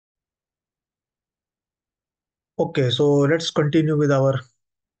Okay, so let's continue with our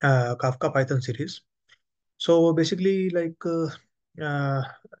Kafka Python series. So basically, uh,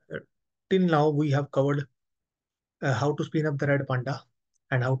 till now we have covered how to spin up the red panda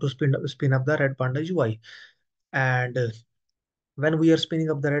and how to spin up the red panda UI. And when we are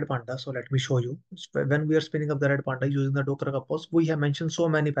spinning up the red panda, so let me show you. When we are spinning up the red panda using the Docker Compose, we have mentioned so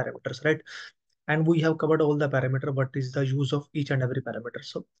many parameters, right? And we have covered all the parameter. What is the use of each and every parameter?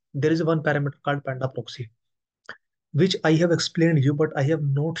 So there is one parameter called Pandaproxy, which I have explained you, but I have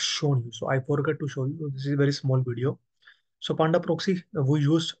not shown you. So I forgot to show you. This is a very small video. So Pandaproxy, we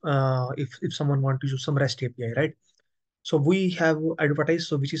use if someone want to use some REST API, right? So we have advertised,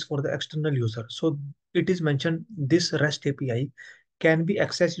 so which is for the external user. So it is mentioned this REST API can be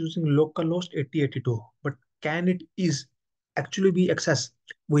accessed using localhost 8082, but can it is actually be accessed?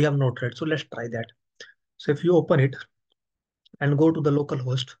 We have not read. So let's try that. So if you open it and go to the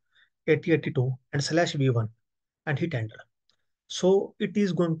localhost 8082 and slash v1 and hit enter. So it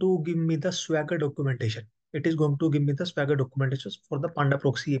is going to give me the Swagger documentation. It is going to give me the Swagger documentation for the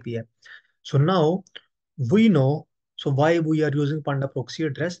Pandaproxy API. So now we know so why we are using Pandaproxy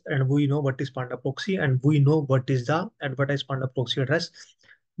address, and we know what is Pandaproxy, and we know what is the advertised Pandaproxy address,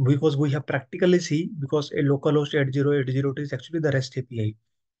 because we have practically see, because a localhost 8080 is actually the REST API,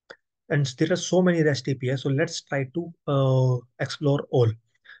 and there are so many REST APIs. So let's try to explore all.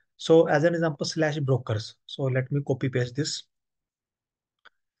 So as an example, slash brokers. So let me copy paste this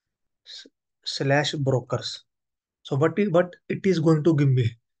slash brokers. So what it is going to give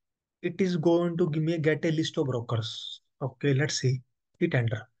me? It is going to give me a get a list of brokers. Okay, let's see. Hit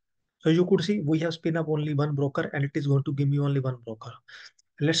enter. So you could see we have spin up only one broker, and it is going to give me only one broker.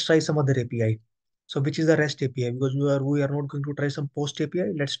 Let's try some other API. So which is the REST API, because we are not going to try some post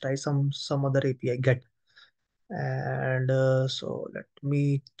API. Let's try some other API get. And so let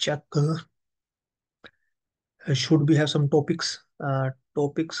me check. Should we have some topics?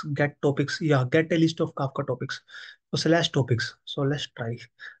 Topics, get topics. Yeah, get a list of Kafka topics. So slash topics. So let's try.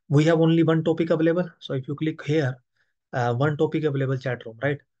 We have only one topic available. So if you click here, one topic available chat room,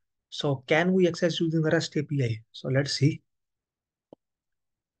 right? So can we access using the REST API? So let's see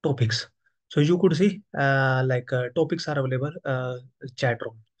topics. So you could see topics are available chat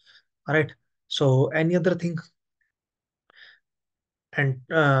room. All right. So any other thing? And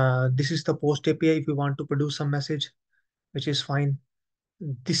this is the post API if you want to produce some message, which is fine.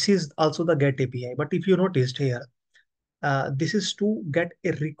 This is also the get API. But if you noticed here, this is to get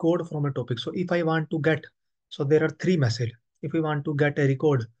a record from a topic. So if I want to get, so there are three messages. If we want to get a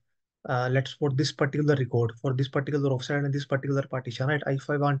record, let's put this particular record for this particular offset and this particular partition, right? If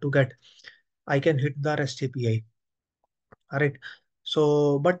I want to get, I can hit the REST API. All right.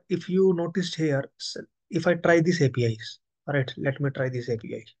 So, but if you noticed here, if I try this APIs, all right, let me try this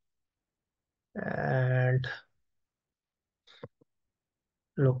API and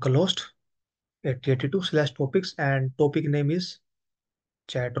localhost 8082 slash topics, and topic name is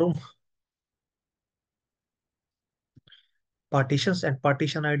chat room partitions, and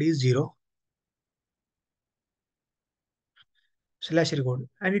partition ID is 0 slash record,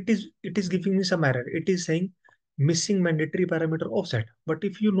 and it is giving me some error. It is saying missing mandatory parameter offset. But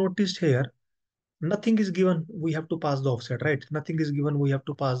if you noticed here, nothing is given, we have to pass the offset, right? Nothing is given, we have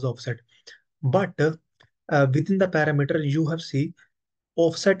to pass the offset. But within the parameter you have see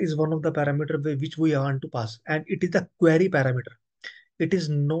offset is one of the parameter which we want to pass, and it is the query parameter. It is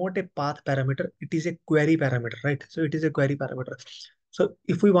not a path parameter, it is a query parameter, right? So it is a query parameter. So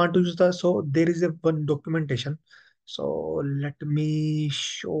if we want to use the, so there is a one documentation. So let me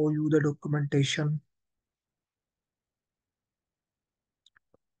show you the documentation.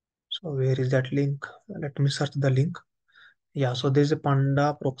 So where is that link? Let me search the link. Yeah, so there's a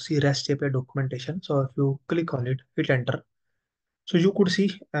Pandaproxy REST API documentation. So if you click on it, hit enter. So you could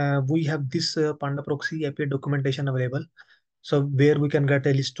see we have this Pandaproxy API documentation available. So where we can get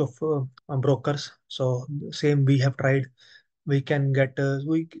a list of brokers. So same we have tried. We can get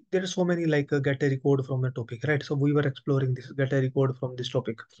there are so many get a record from a topic, right? So we were exploring this get a record from this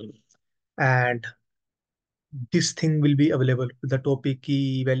topic, and this thing will be available with the topic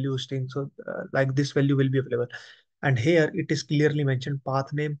key value string. So like this value will be available, and here it is clearly mentioned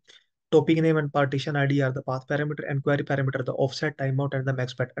path name, topic name, and partition ID are the path parameter, and query parameter the offset, timeout, and the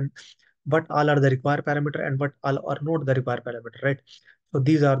max pet, and what all are the required parameter and what all are not the required parameter, right? So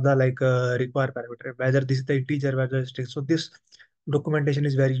these are the required parameter, whether this is the integer, whether it's string. So this documentation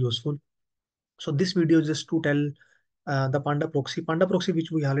is very useful. So this video is just to tell the Pandaproxy, which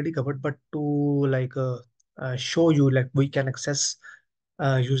we already covered, but to show you like we can access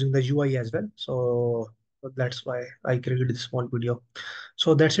using the UI as well. So that's why I created this small video.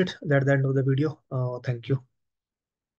 So that's it. That's the end of the video. Thank you.